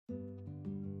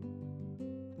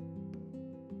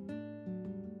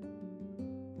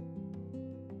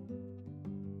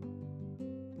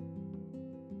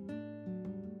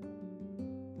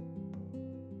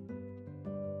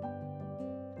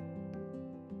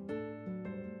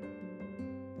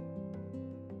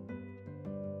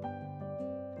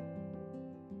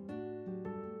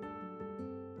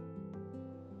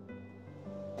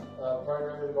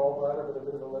primarily the gallbladder, but a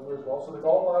bit of the liver as well. So the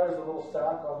gallbladder is a little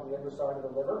sac on the underside of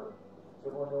the liver. Does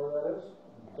everyone know where that is?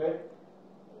 Okay.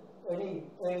 Any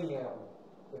animal,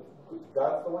 if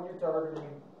that's the one you're targeting,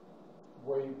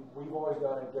 we've always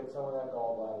done it. Get some of that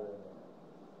gallbladder in there.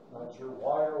 Not sure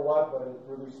why or what, but it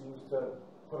really seems to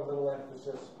put a little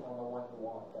emphasis on the one you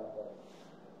want that way.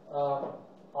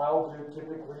 I'll do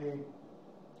typically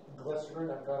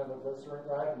glycerin. I'm kind of a glycerin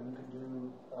guy, but you can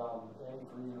do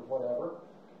antifreeze or whatever.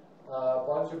 A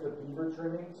bunch of the beaver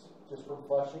trimmings, just from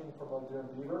flushing from doing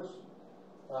beavers.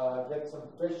 Get some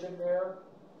fish in there,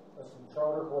 some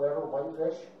trout or whatever,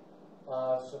 whitefish.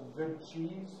 Some good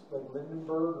cheese, like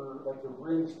Lindenburg, or like the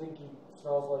really stinky,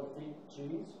 smells like feet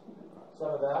cheese. Some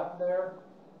of that in there.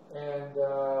 And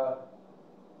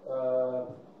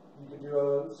you can do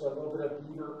a little bit of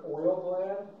beaver oil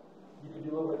gland. You can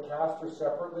do a little bit of castor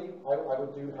separately. I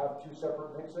would have two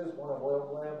separate mixes, one of oil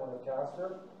gland, one of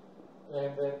castor.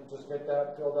 And then just get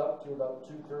that filled up to about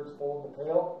 2/3 full in the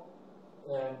pail.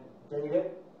 And date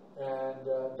it. And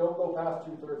don't go past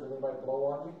 2/3 or they might blow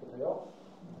on you, the pail,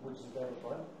 which is never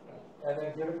fun. And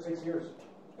then give it 6 years.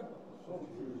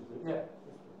 Yeah.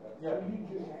 Yeah. So you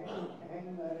just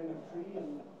hang that in a tree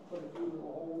and put a few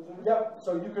little holes in it? Yep.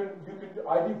 So you can.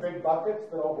 I do big buckets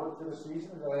that all work for the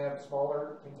season, and then I have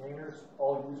smaller containers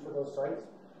all used for those sites.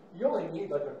 You only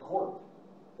need like a quart.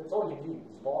 That's all you need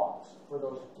is box for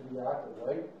those to be active,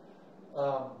 right?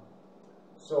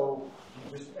 So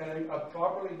you just, and a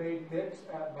properly made mix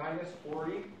at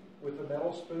 -40 with a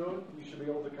metal spoon, you should be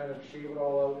able to kind of shave it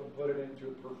all out and put it into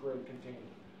a perforated container.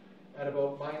 At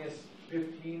about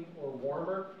 -15 or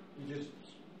warmer, you just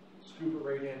scoop it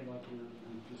right in like you're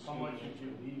just. How much did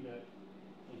you leave it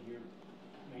if you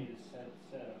made it set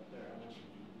up there? How much did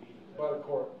you leave it there? About a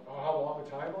quart. How long a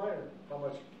timeline or how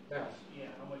much mass?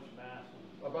 Yeah, how much mass?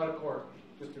 About a quart.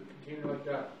 Just a container like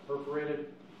that,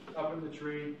 perforated up in the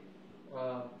tree,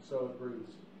 so it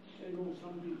breathes. I know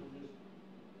some people just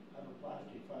have a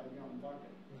plastic 5-gallon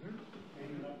bucket,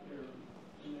 hang it up there,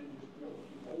 and then just drill a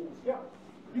few holes. Yeah,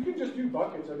 you can just do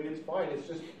buckets. I mean, it's fine. It's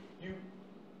just you.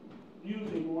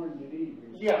 Usually more than you need.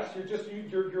 Really. Yes, the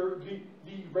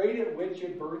rate at which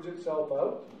it burns itself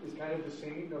out is kind of the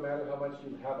same, no matter how much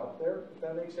you have up there. If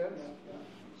that makes sense. Yeah.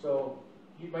 So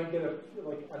you might get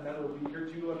another week or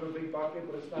two of a big bucket,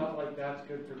 but it's not like that's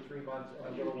good for 3 months.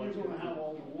 And You're going to have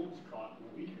all the wolves caught in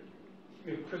a week or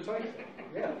two. Yeah, precisely.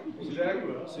 Yeah,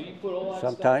 exactly. So you put all that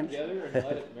Sometimes. stuff together and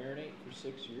let it marinate for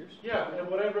 6 years? Yeah, and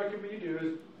what I'd recommend you do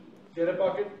is get a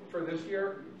bucket for this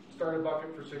year, start a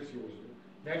bucket for 6 years.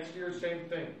 Next year, same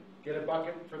thing. Get a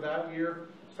bucket for that year,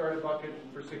 start a bucket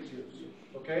for 6 years.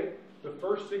 Okay? The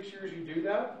first 6 years you do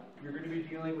that, you're going to be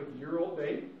dealing with year-old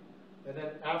bait. And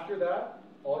then after that,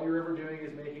 all you're ever doing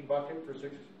is making bucket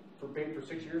for bait for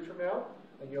 6 years from now,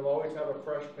 and you'll always have a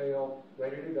fresh pail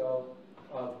ready to go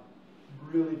of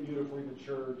really beautifully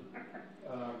matured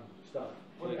stuff.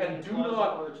 And do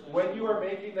not, when you are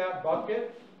making that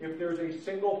bucket, if there's a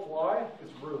single fly,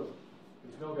 it's ruined.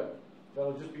 It's no good.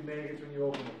 That'll just be maggots when you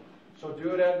open it. So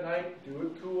do it at night, do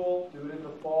it cool, do it in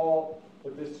the fall,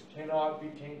 but this cannot be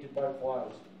tainted by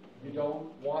flies. You don't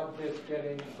want this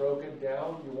getting broken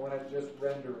down, you want it just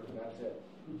rendering, and that's it.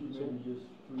 Could you maybe just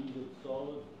freeze it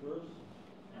solid first,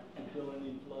 until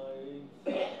any fly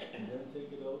eggs, and then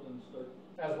take it out and start?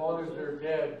 As long as they're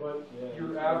dead, but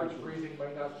your average freezing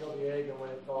might not kill the egg, and when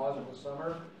it thaws in the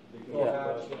summer, they'll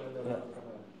hatch and then they'll come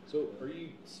out. So are you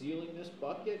sealing this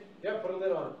bucket? Yeah, put a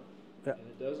lid on it. Yeah. And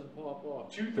it doesn't pop off?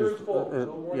 2/3 full, no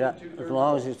more yeah, than 2/3 as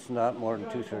long as full. it's not more than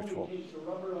You guys 2/3 full. only takes the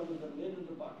rubber out of the lid of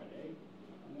the bucket, eh?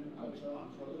 And then it comes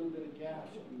on, so a little bit of gas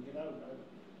can get out of it.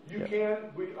 You can,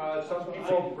 some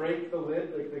people break the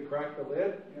lid, like they crack the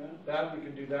lid. Yeah. That, we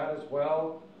can do that as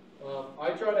well.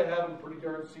 I try to have them pretty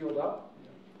darn sealed up.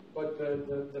 But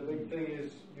the big thing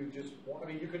is you just want, I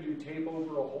mean, you can do tape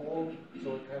over a hole,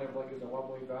 so it kind of like is a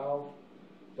one-way valve.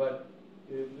 But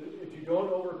if you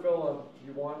don't overfill them,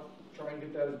 you want try and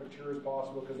get that as mature as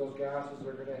possible, because those gases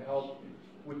are going to help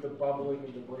with the bubbling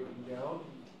and the breaking down.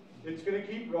 It's going to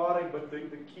keep rotting, but the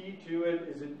key to it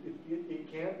is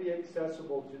it can't be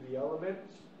accessible to the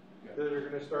elements that are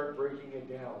going to start breaking it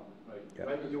down.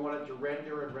 Right? You want it to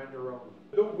render and render on.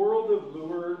 The world of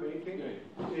lure making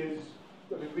is,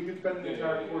 I mean, we could spend an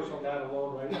entire course on that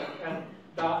alone, right? And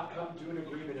not come to an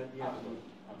agreement at the end of it.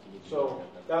 So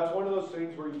that's one of those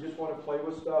things where you just want to play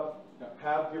with stuff,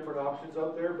 have different options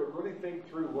out there, but really think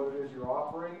through what it is you're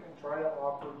offering and try to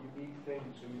offer unique things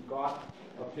so you've got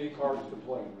a few cards to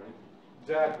play. Right?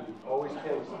 Exactly. Always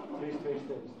taste. Taste.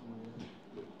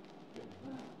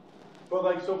 But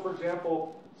like, so for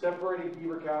example, separating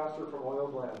beaver castor from oil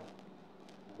gland,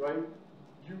 right?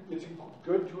 it's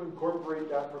good to incorporate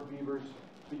that from beavers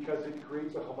because it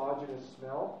creates a homogeneous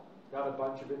smell, not a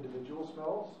bunch of individual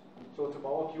smells. So it's a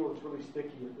molecule that's really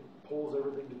sticky. It pulls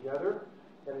everything together,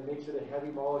 and it makes it a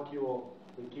heavy molecule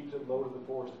that keeps it low to the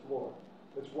forest floor.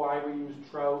 That's why we use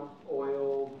trout,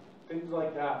 oil, things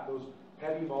like that. Those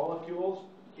heavy molecules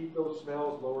keep those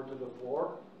smells lower to the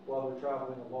floor while they're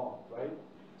traveling along, right?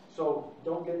 So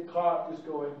don't get caught just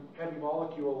going heavy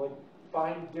molecule. Like,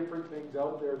 find different things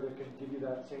out there that can give you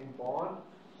that same bond.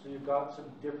 So you've got some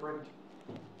different,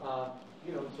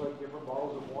 it's like different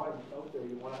bottles of wine out there.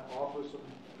 You want to offer some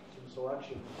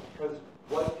selection. Because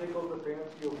what tickles the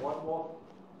fancy of one wolf,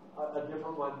 a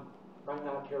different one might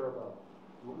not care about.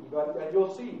 And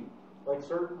you'll see, like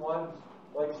certain ones,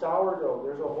 like sourdough.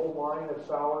 There's a whole line of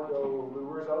sourdough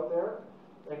lures out there,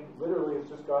 and literally it's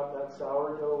just got that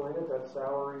sourdough in it, that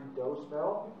soury dough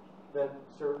smell, that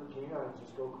certain canines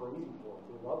just go crazy for.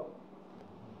 They love it.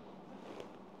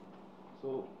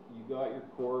 So you got your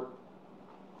court.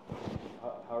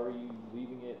 How are you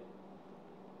leaving it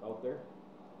out there?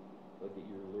 Like at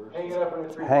your lure? Hang it up in a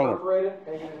tree. Hang it. Perforate it.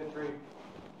 Hang it in a tree.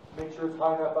 Make sure it's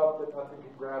high enough up that nothing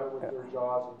can grab it with their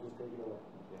jaws and just take it away.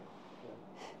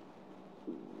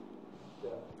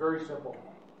 Yeah, very simple.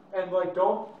 And like,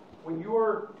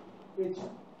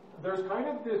 there's kind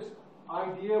of this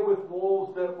idea with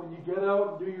wolves that when you get out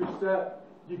and do your set,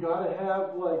 you gotta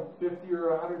have like 50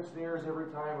 or 100 snares every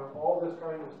time or all this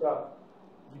kind of stuff.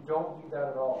 You don't need that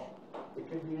at all. It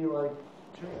can be like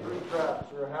 2, 3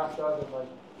 traps or a half dozen. Like,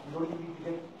 you don't even need to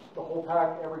get the whole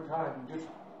pack every time. You just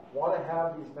want to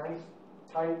have these nice,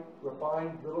 tight,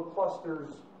 refined little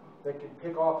clusters that can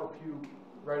pick off a few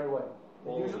right away.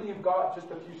 And usually you've got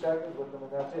just a few seconds with them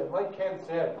and that's it. Like Ken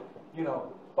said, 5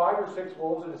 or 6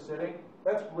 wolves in a sitting,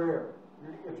 that's rare.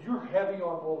 If you're heavy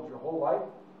on wolves your whole life,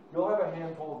 you'll have a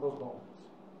handful of those moments.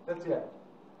 That's it,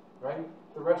 right?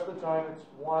 The rest of the time it's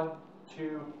 1,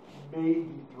 2, maybe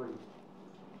 3,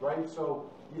 right? So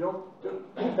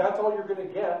that's all you're going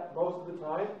to get most of the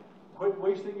time. Quit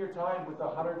wasting your time with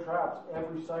 100 traps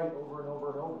every site over and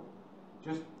over and over.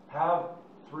 Just have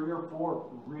 3 or 4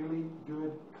 really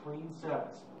good, clean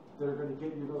sets that are going to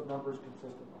get you those numbers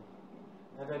consistently.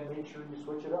 And then make sure you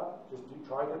switch it up. Just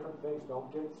try different things.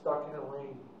 Don't get stuck in a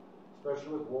lane,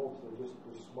 especially with wolves. They're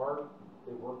smart.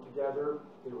 They work together.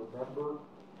 They remember,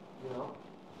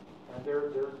 and they're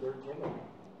timid.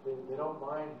 They don't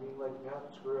mind being like, nah,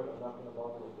 screw it. I'm not going to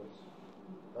bother with this.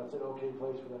 That's an okay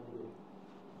place for them to be.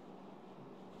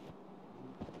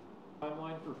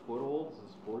 Timeline for footholds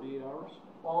is 48 hours?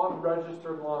 On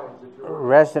registered lines. If you're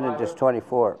Resident is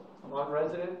 24. On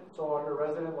resident, so under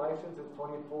resident license it's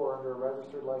 24. Under a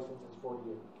registered license it's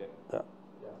 48. Okay. Yeah.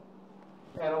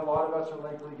 Yeah. And a lot of us are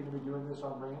likely going to be doing this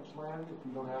on ranch land if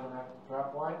you don't have an active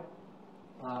trap line.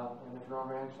 And if you're on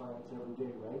ranch land, it's every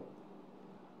day, right?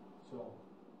 So.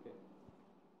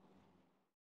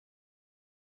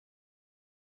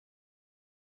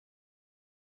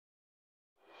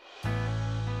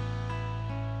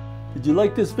 Did you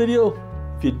like this video?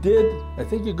 If you did, I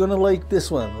think you're gonna like this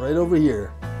one right over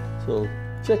here. So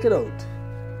check it out.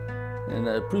 And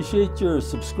I appreciate your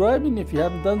subscribing if you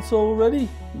haven't done so already.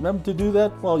 Remember to do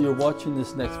that while you're watching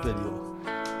this next video.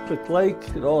 Click like,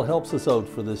 it all helps us out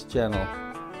for this channel.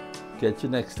 Catch you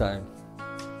next time.